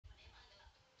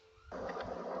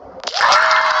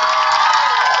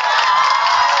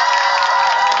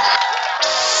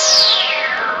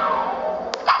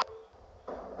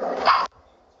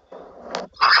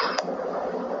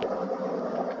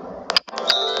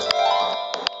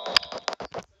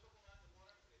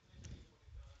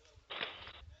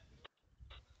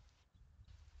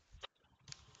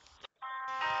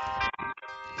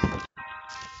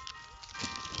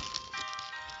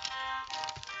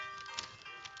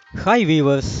Hi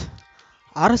viewers.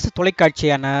 அரசு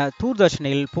தொலைக்காட்சியான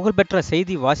தூர்தர்ஷனில் புகழ்பெற்ற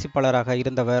செய்தி வாசிப்பாளராக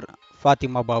இருந்தவர்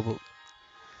ஃபாத்திமா பாபு.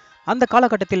 அந்த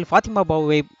காலகட்டத்தில் ஃபாத்திமா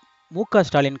பாபுவை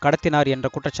ஸ்டாலின் கடத்தினார் என்ற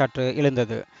குற்றச்சாட்டு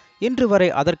எழுந்தது. இன்று வரை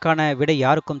அதற்கான விடை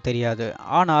யாருக்கும் தெரியாது.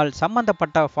 ஆனால்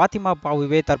சம்பந்தப்பட்ட ஃபாத்திமா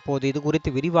பாபுவே தற்போது இது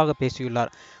குறித்து விரிவாக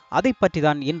பேசியுள்ளார். அதை பற்றி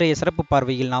தான் இன்றைய சிறப்பு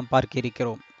பார்வையில் நாம் பார்க்க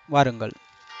இருக்கிறோம். வாருங்கள்.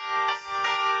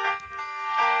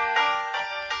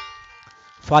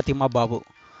 ஃபாத்திமா பாபு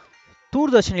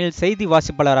தூர்தர்ஷனில் செய்தி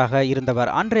வாசிப்பாளராக இருந்தவர்.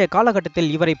 அன்றைய காலகட்டத்தில்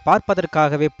இவரை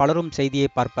பார்ப்பதற்காகவே பலரும் செய்தியை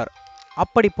பார்ப்பர்.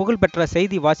 அப்படி புகழ்பெற்ற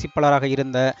செய்தி வாசிப்பாளராக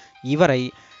இருந்த இவரை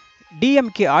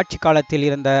டிஎம்கே ஆட்சி காலத்தில்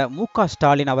இருந்த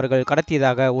ஸ்டாலின் அவர்கள்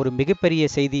கடத்தியதாக ஒரு மிகப்பெரிய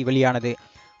செய்தி வெளியானது.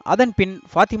 அதன் பின்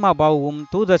ஃபாத்திமா பாபுவும்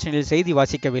தூர்தர்ஷனில் செய்தி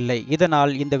வாசிக்கவில்லை.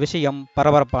 இதனால் இந்த விஷயம்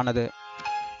பரபரப்பானது.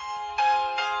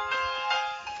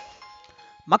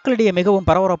 மக்களிடையே மிகவும்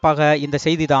பரபரப்பாக இந்த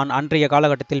செய்திதான் அன்றைய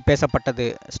காலகட்டத்தில் பேசப்பட்டது.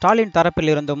 ஸ்டாலின்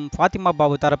தரப்பிலிருந்தும் ஃபாத்திமா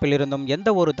பாபு தரப்பிலிருந்தும் எந்த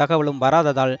ஒரு தகவலும்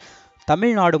வராததால்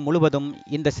தமிழ்நாடு முழுவதும்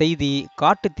இந்த செய்தி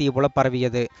காட்டுத்தீ போல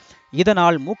பரவியது.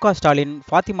 இதனால் ஸ்டாலின்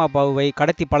ஃபாத்திமா பாபுவை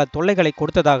கடத்தி பல தொல்லைகளை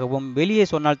கொடுத்ததாகவும், வெளியே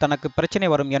சொன்னால் தனக்கு பிரச்சனை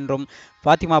வரும் என்றும்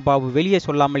ஃபாத்திமா பாபு வெளியே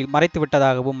சொல்லாமல்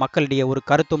மறைத்துவிட்டதாகவும் மக்களிடையே ஒரு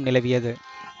கருத்தும் நிலவியது.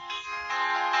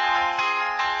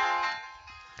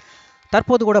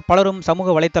 தற்போது கூட பலரும்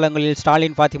சமூக வலைத்தளங்களில்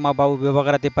ஸ்டாலின் ஃபாத்திமா பாபு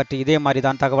விவகாரத்தை பற்றி இதே மாதிரி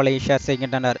தான் தகவலை ஷேர்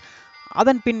செய்கின்றனர்.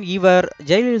 அதன் பின் இவர்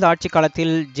ஜெயலலிதா ஆட்சி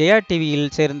காலத்தில் ஜெயா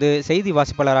டிவியில் சேர்ந்து செய்தி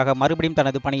வாசிப்பாளராக மறுபடியும்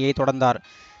தனது பணியை தொடர்ந்தார்.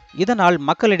 இதனால்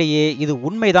மக்களிடையே இது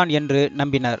உண்மைதான் என்று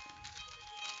நம்பினர்.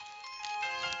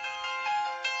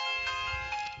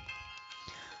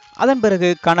 அதன்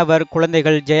பிறகு கணவர்,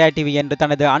 குழந்தைகள் ஜெயா டிவி என்று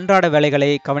தனது அன்றாட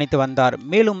வேலைகளை கவனித்து வந்தார்.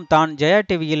 மேலும் தான் ஜெயா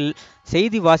டிவியில்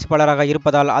செய்தி வாசிப்பாளராக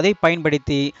இருப்பதால் அதை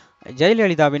பயன்படுத்தி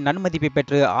ஜெயலலிதாவின் நன்மதிப்பை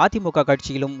பெற்று அதிமுக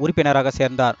கட்சியிலும் உறுப்பினராக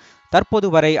சேர்ந்தார். தற்போது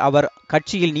வரை அவர்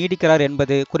கட்சியில் நீடிக்கிறார்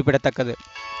என்பது குறிப்பிடத்தக்கது.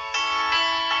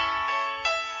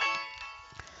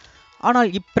 ஆனால்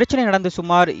இப்பிரச்சனை நடந்து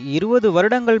சுமார் 20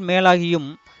 வருடங்கள் மேலாகியும்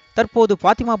தற்போது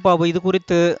ஃபாத்திமா பாபு இது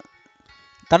குறித்து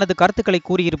தனது கருத்துக்களை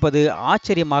கூறியிருப்பது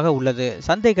ஆச்சரியமாக உள்ளது,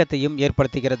 சந்தேகத்தையும்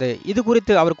ஏற்படுத்துகிறது. இது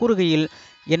குறித்து அவர் கூறுகையில்,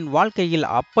 என் வாழ்க்கையில்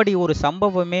அப்படி ஒரு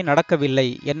சம்பவமே நடக்கவில்லை.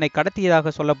 என்னை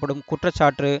கடத்தியதாக சொல்லப்படும்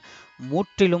குற்றச்சாட்டு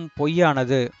முற்றிலும்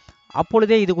பொய்யானது.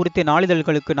 அப்பொழுதே இது குறித்து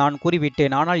நாளிதழ்களுக்கு நான்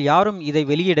கூறிவிட்டேன். ஆனால் யாரும் இதை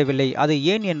வெளியிடவில்லை. அது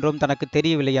ஏன் என்றும் தனக்கு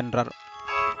தெரியவில்லை என்றார்.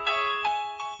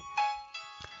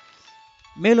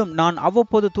 மேலும் நான்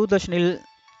அவ்வப்போது தூர்தர்ஷனில்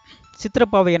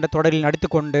சித்திரப்பாவை என்ற தொடரில்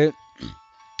நடித்துக்கொண்டு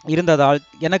இருந்ததால்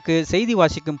எனக்கு செய்தி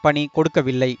வாசிக்கும் பணி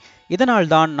கொடுக்கவில்லை.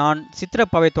 இதனால்தான் நான்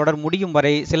சித்திரப்பாவை தொடர் முடியும்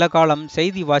வரை சில காலம்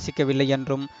செய்தி வாசிக்கவில்லை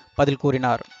என்றும் பதில்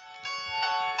கூறினார்.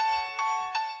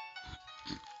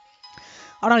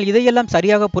 ஆனால் இதையெல்லாம்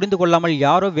சரியாக புரிந்து கொள்ளாமல்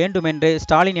யாரோ வேண்டுமென்று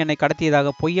ஸ்டாலின் என்னை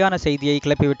கடத்தியதாக பொய்யான செய்தியை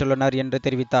கிளப்பிவிட்டுள்ளனர் என்று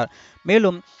தெரிவித்தார்.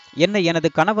 மேலும் என்னை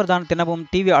எனது கணவர்தான் தினமும்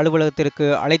டிவி அலுவலகத்திற்கு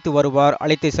அழைத்து வருவார்,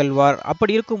 அழைத்து செல்வார்.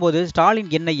 அப்படி இருக்கும்போது ஸ்டாலின்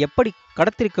என்னை எப்படி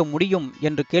கடத்திருக்க முடியும்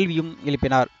என்று கேள்வியும்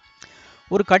எழுப்பினார்.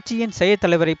 ஒரு கட்சியின் செயற்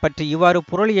தலைவரை பற்றி இவ்வாறு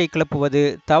புரளியை கிளப்புவது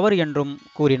தவறு என்றும்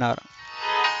கூறினார்.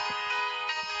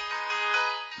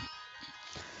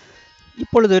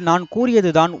 இப்பொழுது நான்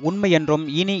கூறியதுதான் உண்மை என்றும்,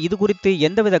 இனி இது குறித்து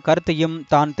எந்தவித கருத்தையும்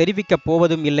தான் தெரிவிக்கப்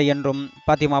போவதும் இல்லை என்றும்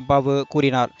ஃபாத்திமா பாபு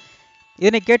கூறினார்.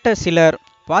 இதனை கேட்ட சிலர்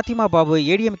ஃபாத்திமா பாபு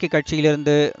ஏடிஎம்கே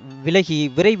கட்சியிலிருந்து விலகி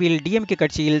விரைவில் டிஎம்கே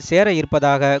கட்சியில் சேர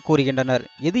இருப்பதாக கூறுகின்றனர்.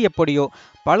 இது எப்படியோ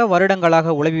பல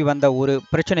வருடங்களாக உலவி வந்த ஒரு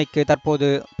பிரச்சனைக்கு தற்போது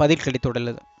பதில்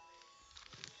கிடைத்துள்ளது.